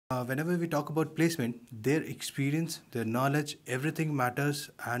Whenever we talk about placement, their experience, their knowledge, everything matters,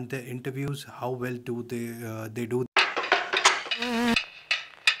 and their interviews, how well do they do.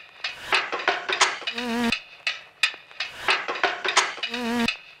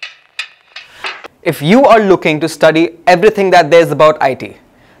 If you are looking to study everything that there is about IT,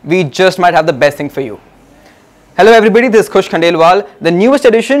 we just might have the best thing for you. Hello everybody, this is Khush Khandelwal, the newest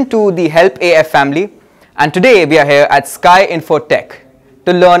addition to the HelpAF family, and today we are here at Sky Infotech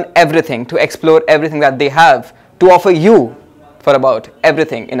to learn everything, to explore everything that they have to offer you for about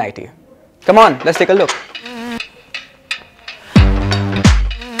everything in IT. Come on, let's take a look.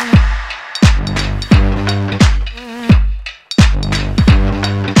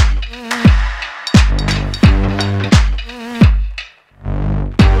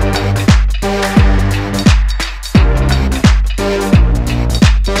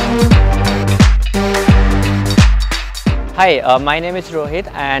 Hi, my name is Rohit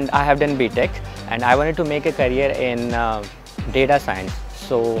and I have done BTech and I wanted to make a career in data science.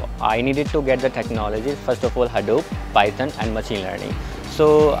 So I needed to get the technologies, first of all Hadoop, Python and machine learning.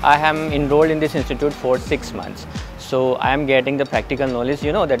 So I am enrolled in this institute for 6 months. So I am getting the practical knowledge.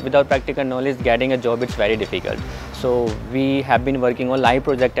 You know that without practical knowledge getting a job it's very difficult. So we have been working on live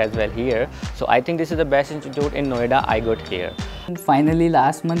project as well here. So I think this is the best institute in Noida I got here. Finally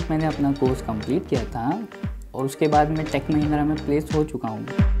last month मैंने अपना course complete किया था और उसके बाद मैं take Mahindra में place हो चुका हूँ.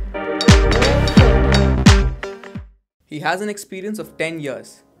 He has an experience of 10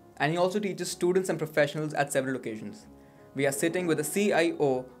 years and he also teaches students and professionals at several locations. We are sitting with the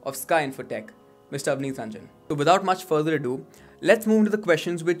CIO of Sky Infotech, Mr. Avneet Ranjan. So without much further ado, let's move into the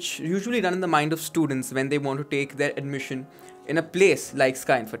questions which usually run in the mind of students when they want to take their admission in a place like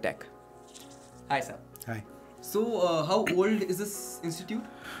Sky Infotech. Hi sir. Hi. So how old is this institute?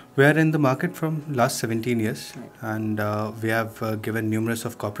 We are in the market from last 17 years, and we have given numerous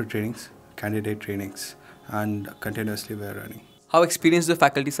of corporate trainings, candidate trainings, and continuously we are running. How experienced is the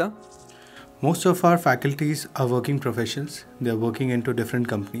faculty, sir? Most of our faculties are working professionals. They are working into different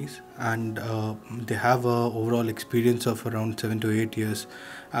companies, and they have a overall experience of around 7 to 8 years.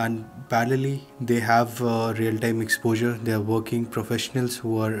 And parallelly, they have real-time exposure. They are working professionals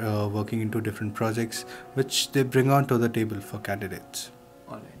who are working into different projects, which they bring on to the table for candidates.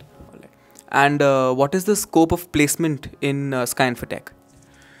 All right. And what is the scope of placement in Sky Infotech?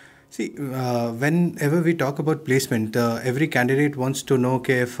 See, whenever we talk about placement, every candidate wants to know,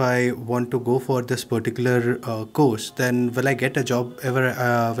 okay, if I want to go for this particular course, then will I get a job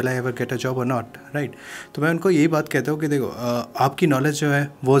will I ever get a job or not, right? तो मैं उनको यही बात कहता हूँ कि देखो आपकी knowledge जो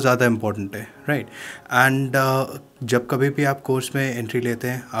है वो ज़्यादा important है, right? And जब कभी भी आप कोर्स में एंट्री लेते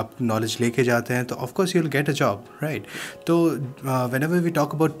हैं, आप नॉलेज लेके जाते हैं, तो of course you will get a job, right? तो whenever we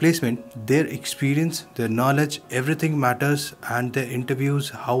talk about placement, their experience, their knowledge, everything matters, and there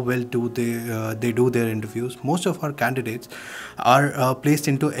interviews, how well do they do their interviews. Most of our candidates are placed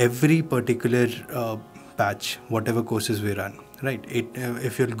into every particular batch, whatever courses we run. Right.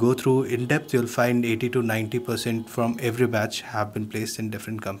 If you'll go through in depth, you'll find 80 to 90% from every batch have been placed in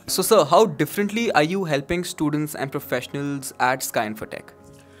different companies. So, sir, how differently are you helping students and professionals at Sky Infotech?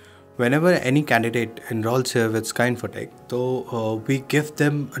 Whenever any candidate enrolls here with Sky Infotech, so we give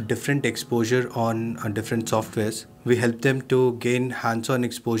them a different exposure on different softwares. We help them to gain hands-on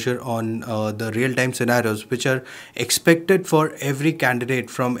exposure on the real-time scenarios which are expected for every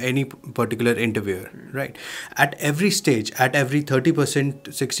candidate from any particular interviewer, right? At every stage, at every 30%,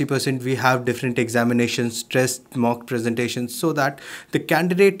 60%, we have different examinations, stress, mock presentations, so that the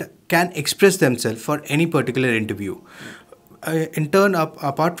candidate can express themselves for any particular interview. In turn,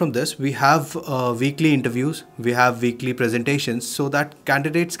 apart from this, we have weekly interviews, we have weekly presentations, so that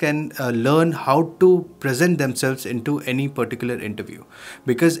candidates can learn how to present themselves into any particular interview.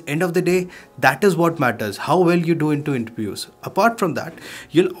 Because end of the day, that is what matters, how well you do into interviews. Apart from that,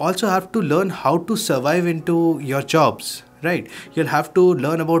 you'll also have to learn how to survive into your jobs. Right, you'll have to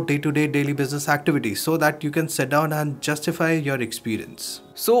learn about day-to-day daily business activities so that you can sit down and justify your experience.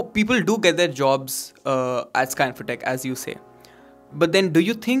 So people do get their jobs at Sky Infotech, as you say. But then do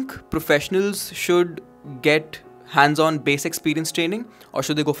you think professionals should get hands-on base experience training or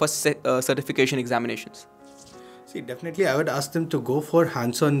should they go for certification examinations? See, definitely I would ask them to go for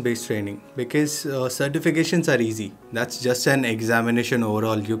hands-on based training, because certifications are easy. That's just an examination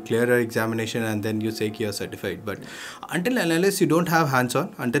overall. You clear an examination and then you say you're certified. But until and unless you don't have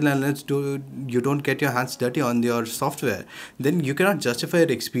hands-on, until and unless you don't get your hands dirty on your software, then you cannot justify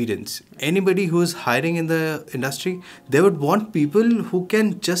your experience. Anybody who is hiring in the industry, they would want people who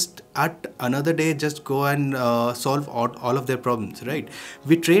can just at another day just go and solve all of their problems, right?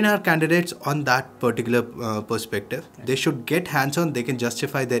 We train our candidates on that particular perspective. They should get hands-on. They can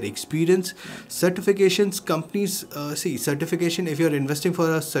justify their experience. Certifications, companies, see, certification, if you're investing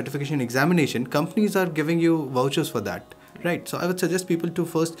for a certification examination, companies are giving you vouchers for that. Right. So I would suggest people to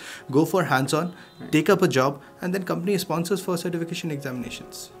first go for hands-on, take up a job, and then company sponsors for certification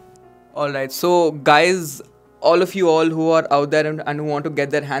examinations. Alright, so guys, all of you all who are out there and who want to get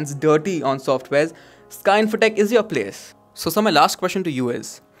their hands dirty on softwares, Sky Infotech is your place. So my last question to you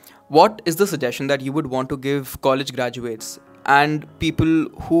is, what is the suggestion that you would want to give college graduates and people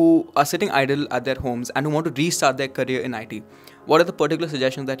who are sitting idle at their homes and who want to restart their career in IT? What are the particular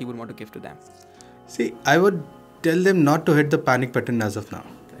suggestions that you would want to give to them? See, I would tell them not to hit the panic button as of now.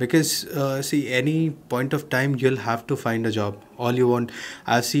 Because, see, any point of time, you'll have to find a job. All you want.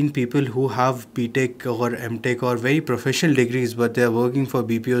 I've seen people who have BTech or MTech or very professional degrees, but they're working for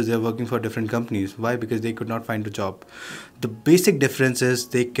BPOs, they're working for different companies. Why? Because they could not find a job. The basic difference is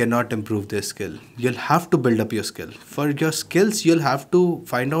they cannot improve their skill. You'll have to build up your skill. For your skills, you'll have to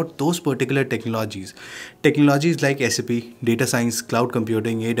find out those particular technologies. Technologies like SAP, data science, cloud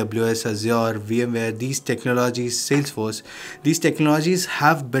computing, AWS, Azure, VMware, these technologies, Salesforce, these technologies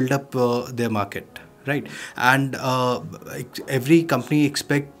have built up their market. Right, and every company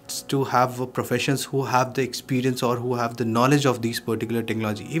expects to have professionals who have the experience or who have the knowledge of these particular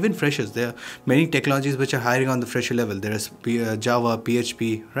technology. Even freshers, there are many technologies which are hiring on the fresher level. There is Java,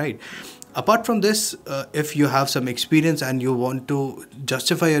 PHP, right? Apart from this, if you have some experience and you want to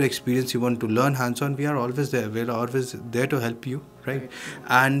justify your experience, you want to learn hands-on, we are always there. We're always there to help you, right?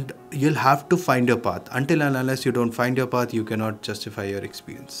 And you'll have to find your path. Until and unless you don't find your path, you cannot justify your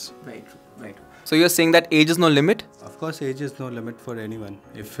experience. Right. So you're saying that age is no limit? Of course, age is no limit for anyone.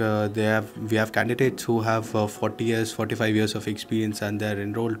 If we have candidates who have 40 years, 45 years of experience and they're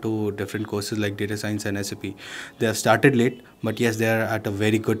enrolled to different courses like data science and SAP. They have started late, but yes, they are at a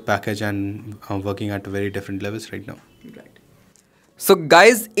very good package and working at very different levels right now. Right. So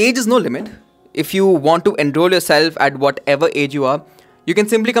guys, age is no limit. If you want to enroll yourself at whatever age you are, you can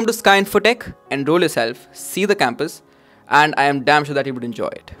simply come to Sky Infotech, enroll yourself, see the campus, and I am damn sure that you would enjoy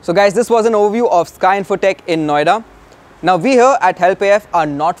it. So guys, this was an overview of Sky Infotech in Noida. Now we here at HelpAF are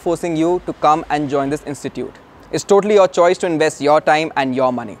not forcing you to come and join this institute. It's totally your choice to invest your time and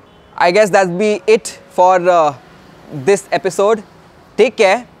your money. I guess that'll be it for this episode. Take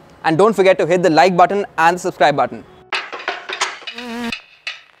care and don't forget to hit the like button and the subscribe button.